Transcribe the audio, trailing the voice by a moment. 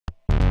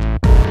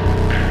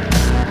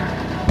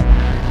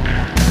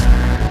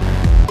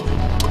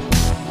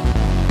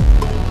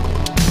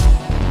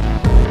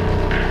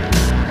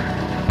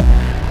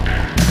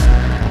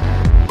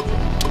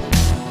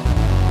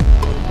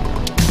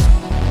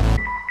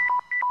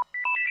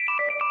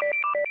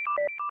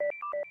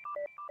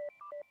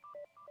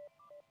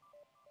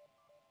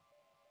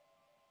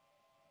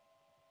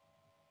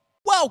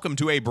Welcome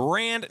to a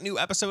brand new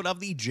episode of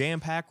the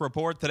Jampack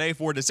Report today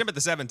for December the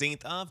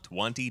 17th of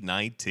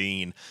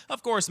 2019.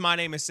 Of course, my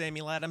name is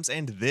Samuel Adams,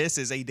 and this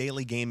is a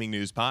daily gaming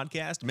news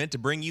podcast meant to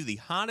bring you the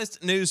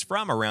hottest news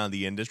from around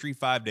the industry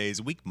 5 days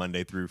a week,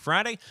 Monday through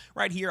Friday,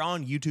 right here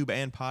on YouTube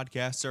and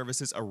podcast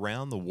services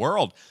around the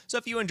world. So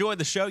if you enjoy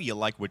the show, you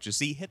like what you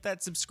see, hit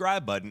that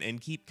subscribe button and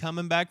keep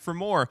coming back for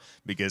more,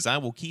 because I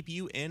will keep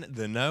you in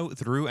the know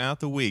throughout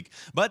the week.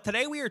 But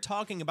today we are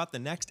talking about the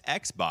next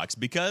Xbox,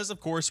 because of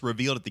course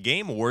revealed at the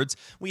Game Awards,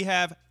 we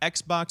have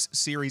Xbox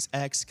Series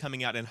X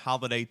coming out in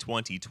holiday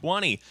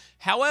 2020.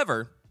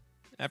 However,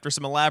 after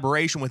some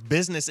elaboration with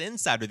Business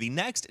Insider, the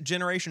next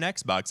generation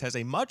Xbox has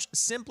a much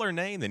simpler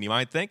name than you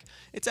might think.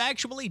 It's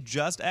actually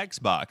just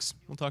Xbox.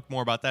 We'll talk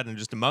more about that in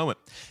just a moment.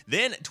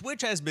 Then,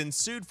 Twitch has been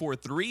sued for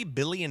 $3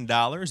 billion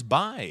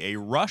by a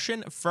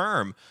Russian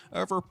firm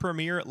over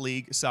Premier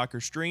League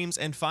soccer streams.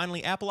 And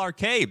finally, Apple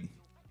Arcade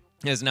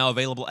is now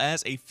available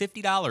as a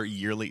 $50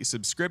 yearly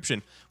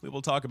subscription. We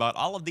will talk about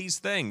all of these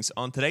things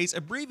on today's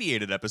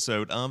abbreviated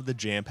episode of the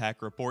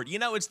Jampack Report. You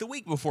know, it's the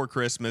week before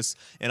Christmas,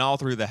 and all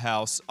through the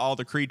house, all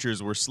the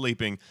creatures were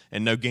sleeping,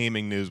 and no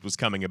gaming news was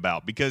coming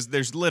about, because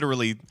there's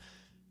literally...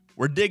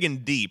 We're digging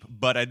deep,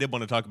 but I did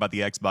want to talk about the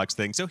Xbox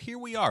thing, so here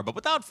we are. But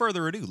without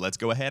further ado, let's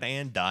go ahead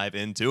and dive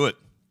into it.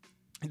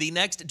 The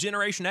next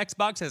generation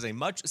Xbox has a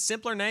much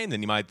simpler name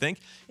than you might think.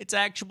 It's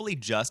actually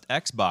just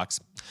Xbox.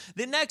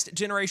 The next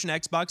generation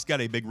Xbox got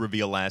a big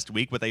reveal last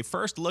week with a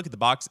first look at the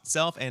box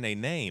itself and a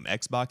name,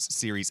 Xbox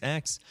Series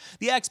X.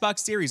 The Xbox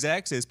Series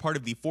X is part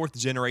of the fourth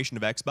generation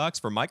of Xbox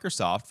for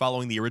Microsoft,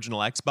 following the original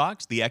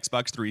Xbox, the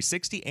Xbox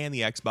 360, and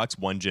the Xbox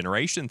One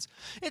generations.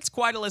 It's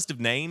quite a list of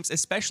names,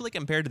 especially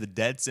compared to the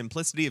dead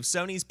simplicity of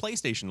Sony's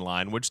PlayStation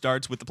line, which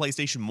starts with the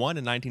PlayStation 1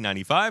 in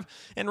 1995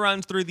 and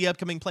runs through the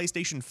upcoming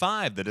PlayStation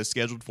 5 that is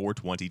scheduled for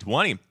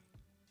 2020.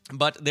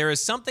 But there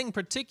is something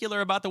particular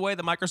about the way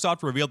that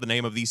Microsoft revealed the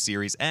name of the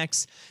Series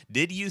X.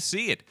 Did you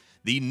see it?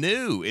 The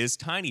new is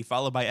tiny,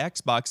 followed by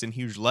Xbox in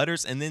huge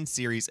letters, and then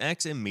Series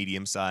X in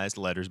medium-sized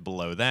letters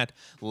below that.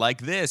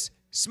 Like this.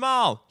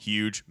 Small,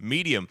 huge,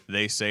 medium,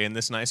 they say in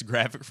this nice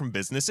graphic from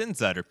Business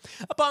Insider.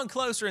 Upon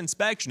closer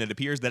inspection, it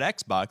appears that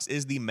Xbox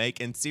is the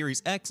make and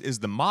Series X is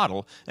the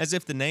model, as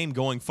if the name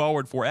going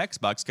forward for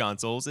Xbox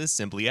consoles is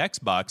simply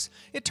Xbox.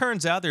 It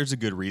turns out there's a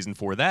good reason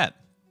for that.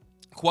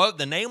 Quote,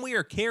 "The name we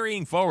are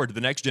carrying forward to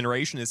the next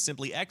generation is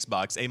simply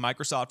Xbox," a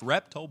Microsoft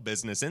rep told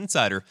Business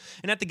Insider.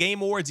 And at the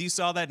Game Awards, you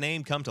saw that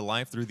name come to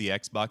life through the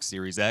Xbox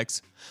Series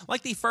X.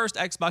 Like the first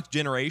Xbox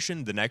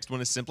generation, the next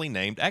one is simply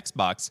named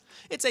Xbox.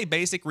 It's a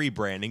basic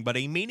rebranding, but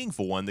a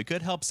meaningful one that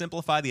could help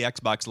simplify the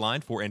Xbox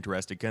line for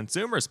interested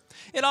consumers.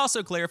 It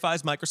also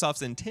clarifies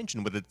Microsoft's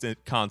intention with its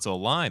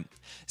console line.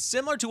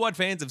 Similar to what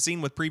fans have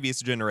seen with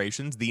previous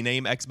generations, the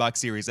name Xbox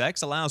Series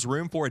X allows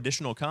room for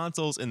additional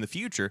consoles in the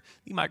future,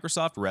 the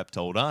Microsoft rep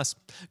told us.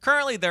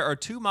 Currently, there are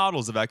two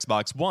models of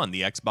Xbox One,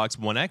 the Xbox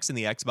One X and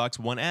the Xbox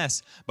One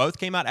S. Both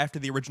came out after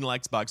the original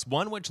Xbox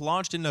One, which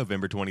launched in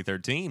November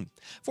 2013.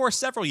 For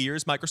several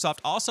years, Microsoft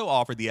also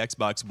offered the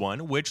Xbox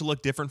One, which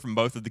looked different from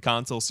both of the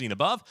consoles seen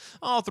above.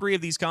 All three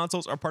of these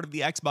consoles are part of the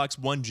Xbox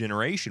One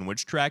generation,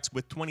 which tracks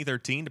with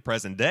 2013 to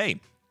present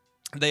day.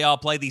 They all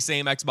play the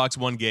same Xbox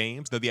One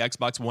games, though the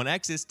Xbox One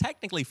X is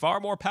technically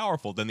far more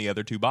powerful than the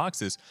other two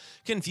boxes.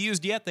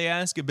 Confused yet, they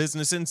ask a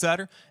Business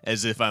Insider,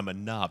 as if I'm a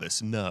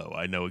novice. No,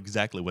 I know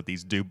exactly what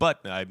these do, but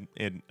I'm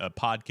in a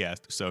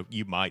podcast, so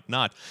you might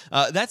not.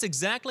 That's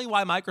exactly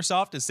why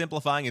Microsoft is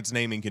simplifying its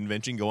naming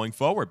convention going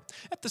forward.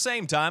 At the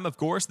same time, of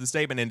course, the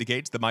statement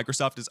indicates that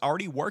Microsoft is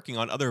already working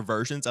on other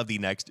versions of the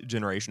next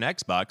generation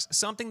Xbox,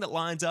 something that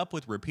lines up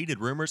with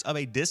repeated rumors of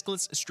a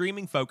diskless,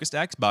 streaming-focused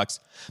Xbox.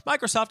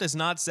 Microsoft is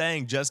not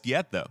saying just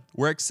yet, though.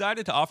 We're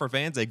excited to offer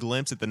fans a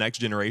glimpse at the next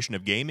generation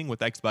of gaming with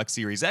Xbox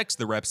Series X,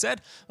 the rep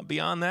said.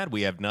 Beyond that,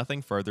 we have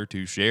nothing further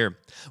to share.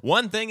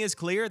 One thing is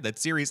clear, that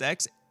Series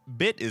X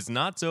bit is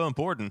not so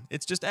important.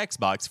 It's just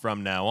Xbox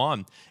from now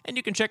on. And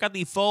you can check out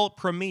the full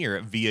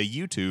premiere via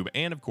YouTube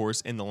and, of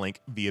course, in the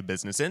link via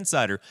Business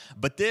Insider.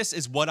 But this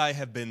is what I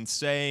have been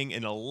saying,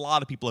 and a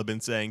lot of people have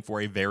been saying for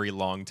a very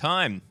long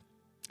time.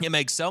 It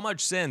makes so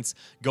much sense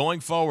going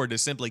forward to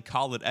simply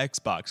call it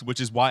Xbox, which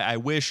is why I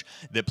wish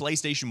that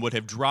PlayStation would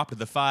have dropped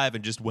the 5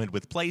 and just went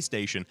with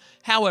PlayStation.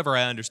 However,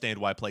 I understand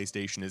why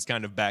PlayStation is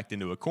kind of backed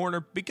into a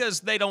corner,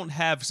 because they don't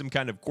have some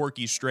kind of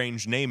quirky,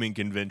 strange naming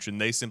convention.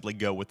 They simply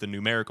go with the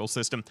numerical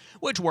system,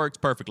 which works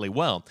perfectly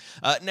well.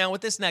 Now,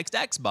 with this next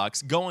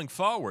Xbox, going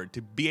forward,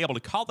 to be able to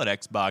call it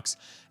Xbox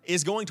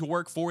is going to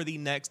work for the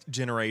next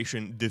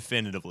generation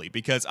definitively,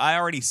 because I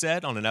already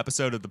said on an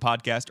episode of the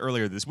podcast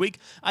earlier this week,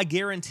 I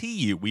guarantee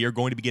you we are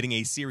going to be getting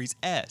a Series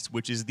S,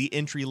 which is the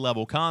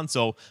entry-level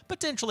console,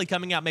 potentially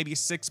coming out maybe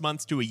 6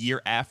 months to a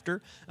year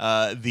after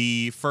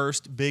the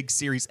first big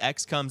Series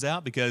X comes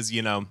out, because,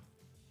 you know,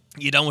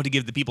 You don't want to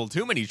give the people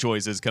too many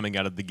choices coming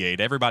out of the gate.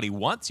 Everybody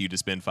wants you to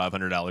spend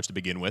 $500 to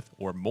begin with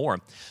or more.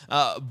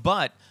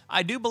 But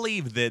I do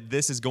believe that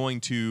this is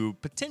going to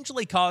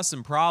potentially cause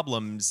some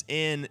problems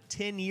in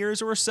 10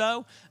 years or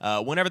so,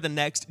 whenever the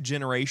next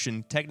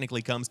generation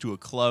technically comes to a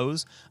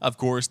close. Of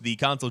course, the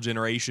console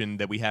generation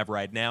that we have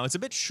right now is a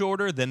bit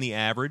shorter than the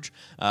average.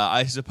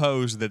 I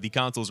suppose that the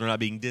consoles are not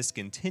being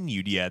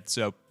discontinued yet,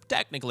 so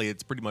technically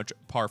it's pretty much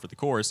par for the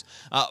course.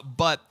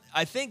 But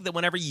I think that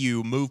whenever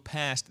you move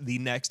past the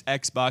next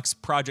Xbox,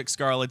 Project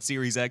Scarlet,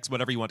 Series X,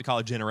 whatever you want to call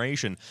it,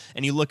 generation,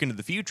 and you look into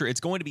the future,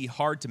 it's going to be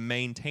hard to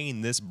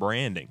maintain this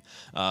branding.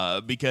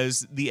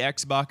 Because the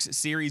Xbox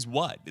Series,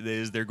 what?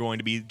 Is there going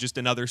to be just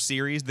another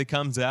series that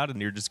comes out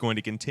and you're just going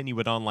to continue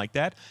it on like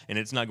that? And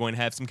it's not going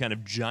to have some kind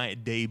of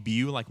giant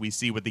debut like we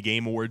see with the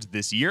Game Awards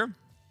this year?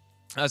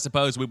 I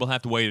suppose we will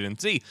have to wait and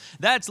see.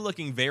 That's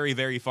looking very,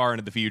 very far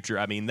into the future.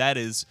 I mean, that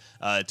is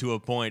to a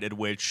point at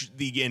which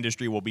the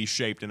industry will be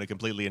shaped in a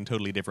completely and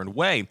totally different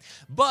way.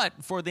 But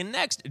for the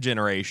next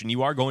generation,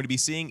 you are going to be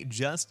seeing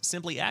just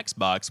simply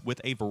Xbox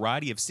with a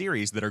variety of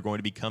series that are going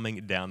to be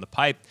coming down the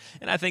pipe.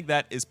 And I think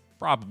that is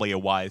probably a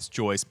wise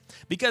choice.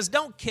 Because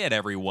don't kid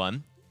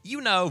everyone. You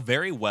know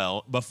very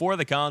well, before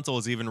the console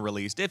is even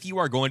released, if you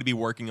are going to be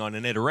working on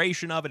an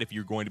iteration of it, if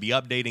you're going to be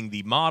updating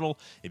the model,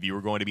 if you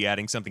are going to be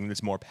adding something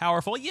that's more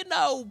powerful, you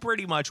know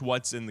pretty much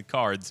what's in the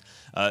cards.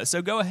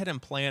 So go ahead and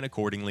plan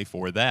accordingly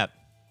for that.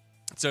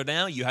 So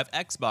now you have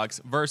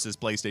Xbox versus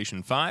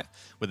PlayStation 5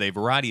 with a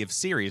variety of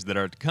series that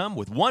are to come,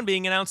 with one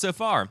being announced so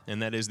far,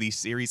 and that is the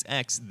Series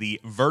X, the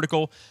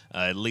vertical,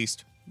 at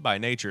least by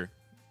nature,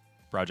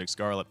 Project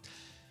Scarlet.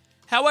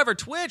 However,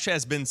 Twitch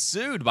has been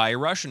sued by a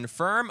Russian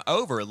firm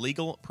over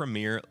illegal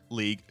Premier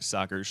League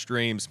soccer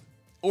streams.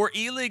 Or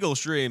illegal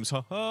streams.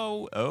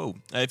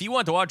 If you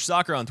want to watch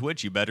soccer on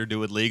Twitch, you better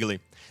do it legally.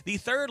 The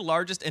third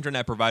largest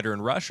internet provider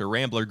in Russia,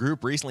 Rambler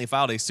Group, recently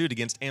filed a suit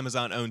against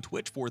Amazon-owned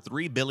Twitch for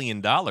 $3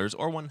 billion,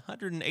 or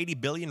 180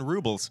 billion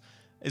rubles.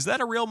 Is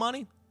that a real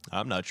money?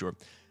 I'm not sure.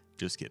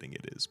 Just kidding,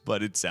 it is.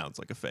 But it sounds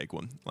like a fake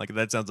one. Like,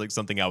 that sounds like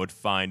something I would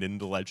find in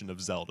The Legend of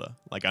Zelda.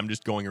 Like, I'm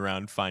just going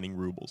around finding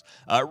rubles.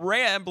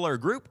 Rambler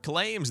Group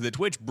claims that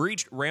Twitch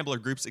breached Rambler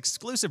Group's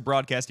exclusive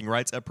broadcasting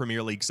rights of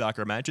Premier League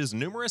soccer matches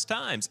numerous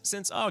times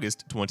since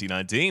August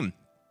 2019.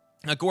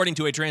 According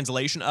to a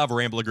translation of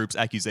Rambler Group's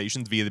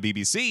accusations via the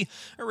BBC,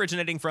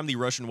 originating from the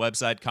Russian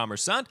website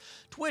Kommersant,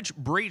 Twitch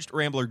breached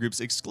Rambler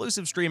Group's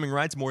exclusive streaming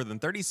rights more than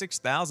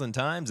 36,000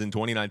 times in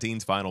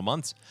 2019's final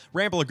months.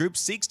 Rambler Group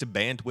seeks to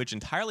ban Twitch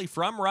entirely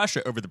from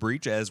Russia over the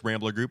breach, as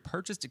Rambler Group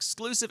purchased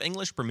exclusive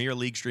English Premier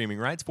League streaming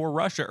rights for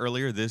Russia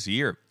earlier this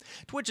year.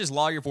 Twitch's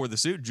lawyer for the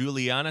suit,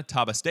 Juliana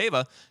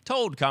Tabasteva,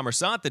 told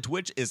Kommersant that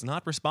Twitch is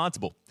not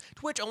responsible.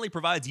 Twitch only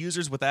provides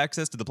users with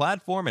access to the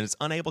platform and is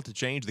unable to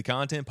change the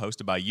content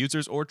posted by users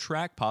or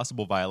track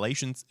possible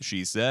violations,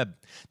 she said.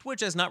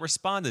 Twitch has not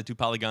responded to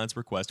Polygon's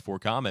request for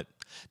comment.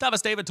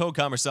 Tabasteva told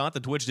Kommersant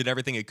that Twitch did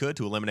everything it could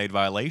to eliminate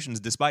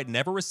violations despite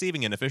never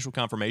receiving an official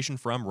confirmation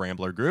from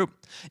Rambler Group.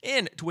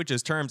 In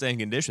Twitch's terms and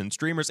conditions,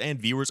 streamers and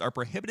viewers are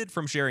prohibited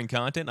from sharing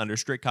content under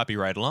strict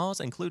copyright laws,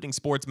 including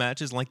sports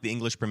matches like the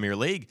English Premier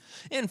League.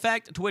 In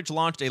fact, Twitch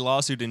launched a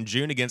lawsuit in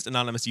June against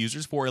anonymous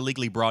users for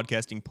illegally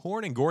broadcasting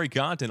porn and gory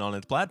content on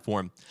its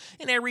platform.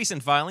 In a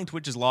recent filing,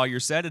 Twitch's lawyer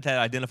said it had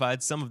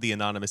identified some of the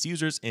anonymous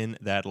users in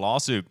that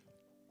lawsuit.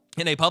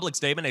 In a public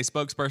statement, a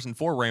spokesperson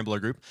for Rambler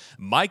Group,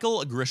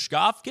 Michael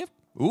Grishkov,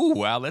 ooh,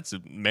 wow, that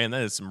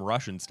is some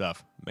Russian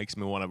stuff. Makes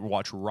me want to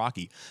watch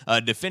Rocky.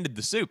 Defended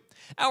the suit.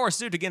 Our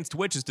suit against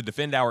Twitch is to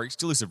defend our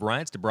exclusive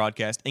rights to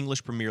broadcast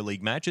English Premier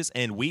League matches,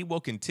 and we will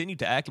continue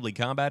to actively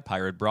combat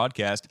pirate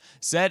broadcast,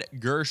 said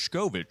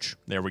Gershkovich.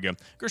 There we go.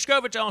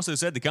 Gershkovich also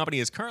said the company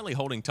is currently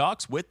holding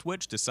talks with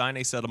Twitch to sign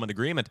a settlement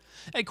agreement.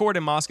 A court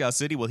in Moscow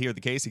City will hear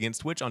the case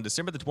against Twitch on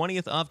December the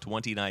 20th of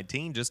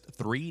 2019, just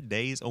 3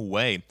 days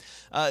away.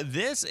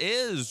 This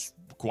is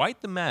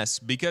quite the mess,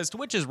 because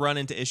Twitch has run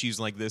into issues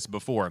like this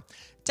before.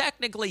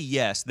 Technically,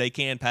 yes, they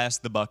can pass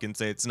the buck and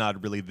say it's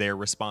not really their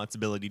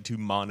responsibility to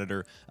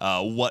monitor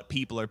what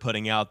people are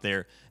putting out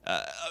there.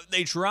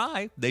 They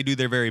try. They do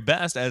their very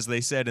best, as they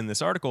said in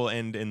this article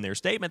and in their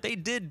statement. They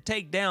did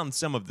take down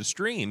some of the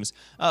streams,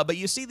 but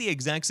you see the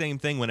exact same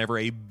thing whenever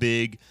a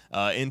big,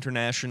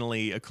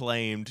 internationally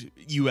acclaimed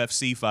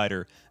UFC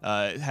fighter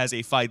has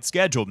a fight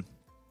scheduled.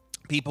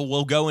 People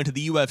will go into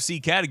the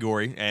UFC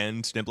category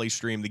and simply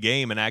stream the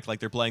game and act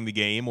like they're playing the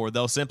game, or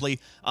they'll simply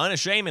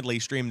unashamedly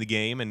stream the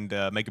game and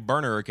make a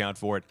burner account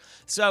for it.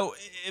 So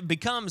it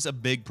becomes a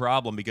big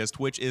problem because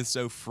Twitch is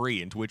so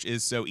free and Twitch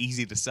is so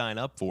easy to sign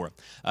up for.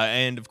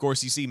 And of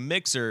course, you see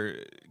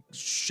Mixer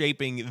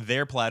shaping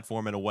their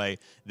platform in a way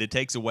that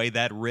takes away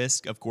that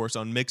risk. Of course,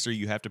 on Mixer,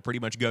 you have to pretty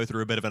much go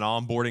through a bit of an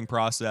onboarding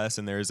process,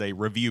 and there's a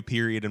review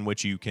period in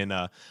which you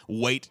can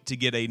wait to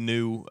get a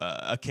new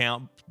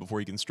account before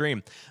you can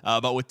stream.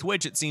 But with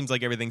Twitch, it seems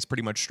like everything's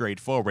pretty much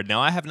straightforward.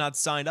 Now, I have not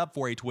signed up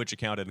for a Twitch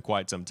account in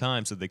quite some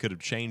time, so they could have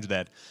changed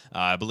that.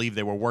 I believe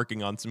they were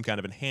working on some kind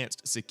of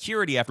enhanced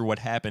security after what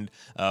happened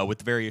with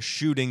the various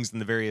shootings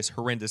and the various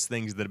horrendous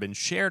things that have been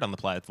shared on the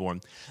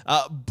platform.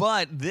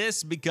 But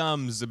this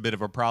becomes a bit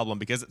of a problem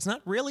because it's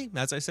not really,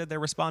 as I said, their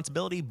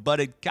responsibility, but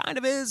it kind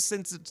of is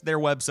since it's their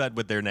website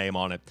with their name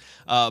on it.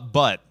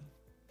 But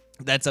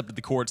that's up to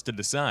the courts to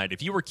decide.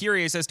 If you were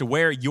curious as to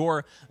where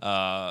your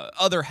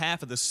other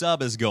half of the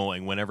sub is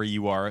going whenever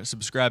you are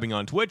subscribing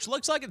on Twitch,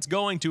 looks like it's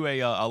going to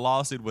a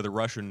lawsuit with a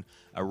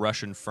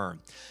Russian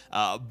firm.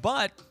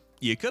 But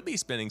you could be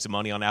spending some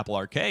money on Apple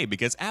Arcade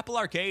because Apple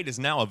Arcade is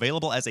now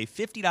available as a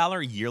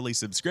 $50 yearly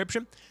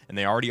subscription, and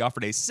they already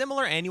offered a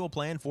similar annual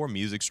plan for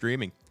music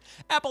streaming.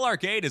 Apple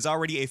Arcade is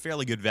already a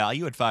fairly good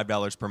value at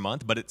 $5 per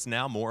month, but it's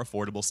now more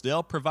affordable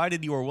still,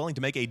 provided you are willing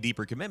to make a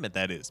deeper commitment,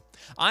 that is.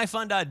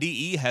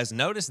 iFun.de has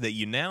noticed that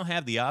you now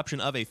have the option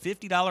of a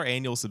 $50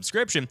 annual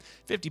subscription,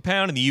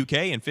 £50 in the UK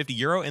and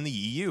 €50 in the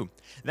EU.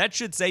 That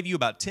should save you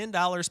about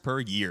 $10 per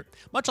year.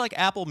 Much like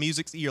Apple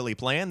Music's yearly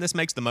plan, this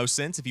makes the most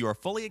sense if you are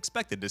fully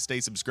expected to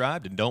stay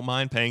subscribed and don't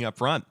mind paying up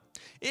front.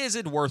 Is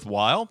it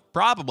worthwhile?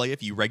 Probably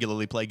if you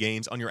regularly play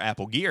games on your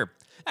Apple Gear.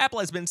 Apple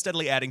has been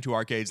steadily adding to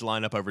Arcade's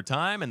lineup over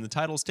time, and the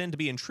titles tend to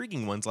be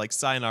intriguing ones like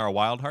Sayonara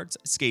Wild Hearts,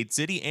 Skate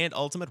City, and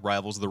Ultimate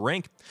Rivals The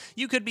Rink.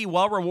 You could be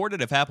well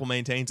rewarded if Apple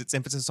maintains its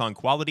emphasis on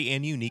quality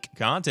and unique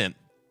content.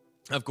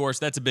 Of course,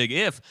 that's a big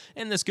if,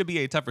 and this could be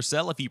a tougher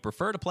sell if you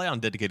prefer to play on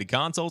dedicated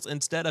consoles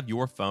instead of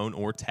your phone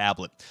or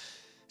tablet.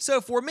 So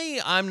for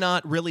me, I'm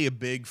not really a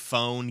big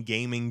phone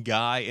gaming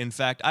guy. In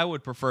fact, I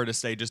would prefer to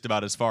stay just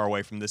about as far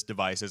away from this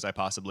device as I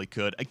possibly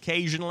could.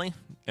 Occasionally,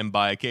 and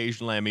by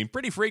occasionally, I mean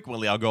pretty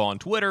frequently, I'll go on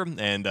Twitter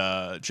and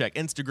check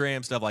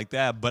Instagram, stuff like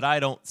that, but I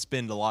don't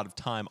spend a lot of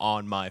time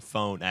on my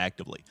phone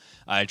actively.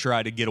 I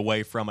try to get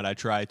away from it. I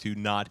try to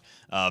not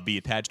be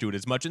attached to it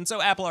as much, and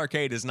so Apple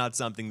Arcade is not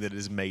something that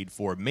is made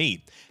for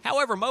me.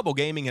 However, mobile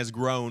gaming has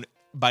grown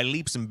by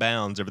leaps and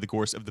bounds over the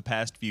course of the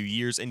past few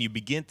years, and you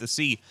begin to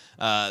see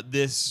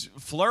this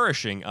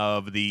flourishing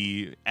of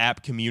the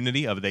app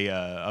community, of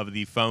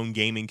the phone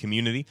gaming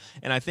community,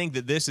 and I think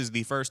that this is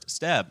the first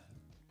step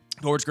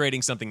towards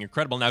creating something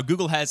incredible. Now,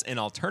 Google has an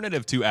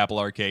alternative to Apple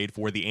Arcade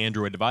for the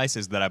Android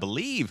devices that I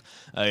believe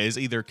is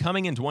either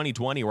coming in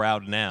 2020 or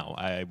out now.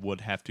 I would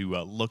have to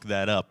look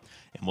that up,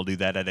 and we'll do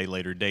that at a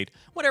later date,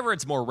 whenever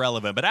it's more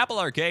relevant. But Apple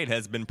Arcade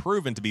has been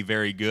proven to be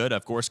very good.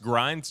 Of course,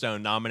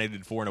 Grindstone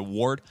nominated for an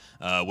award,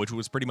 which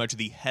was pretty much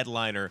the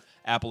headliner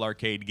Apple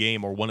Arcade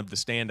game, or one of the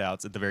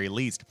standouts at the very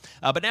least.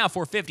 But now,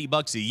 for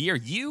 $50 a year,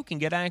 you can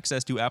get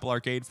access to Apple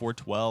Arcade for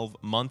 12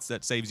 months.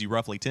 That saves you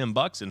roughly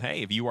 $10. And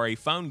hey, if you are a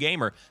phone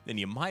gamer, then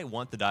you might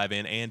want to dive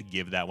in and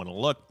give that one a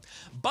look.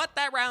 But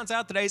that rounds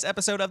out today's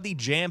episode of the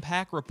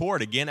Jampack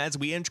Report. Again, as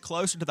we inch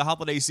closer to the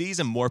holiday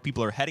season, more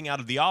people are heading out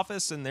of the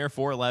office, and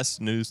therefore less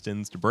news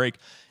tends to break.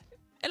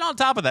 And on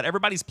top of that,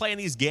 everybody's playing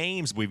these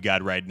games we've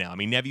got right now. I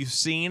mean, have you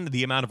seen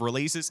the amount of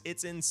releases?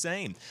 It's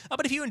insane.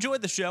 But if you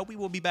enjoyed the show, we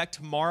will be back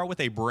tomorrow with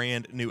a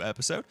brand new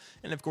episode.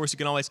 And of course, you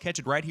can always catch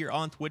it right here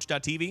on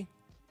twitch.tv.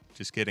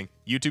 Just kidding.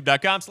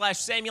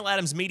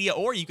 YouTube.com/SamuelAdamsMedia,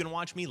 or you can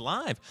watch me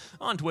live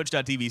on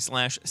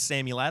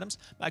Twitch.tv/SamuelAdams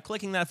by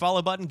clicking that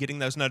follow button, getting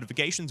those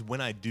notifications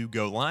when I do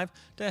go live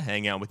to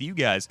hang out with you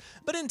guys.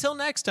 But until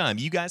next time,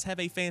 you guys have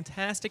a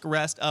fantastic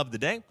rest of the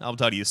day. I'll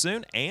talk to you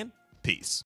soon, and peace.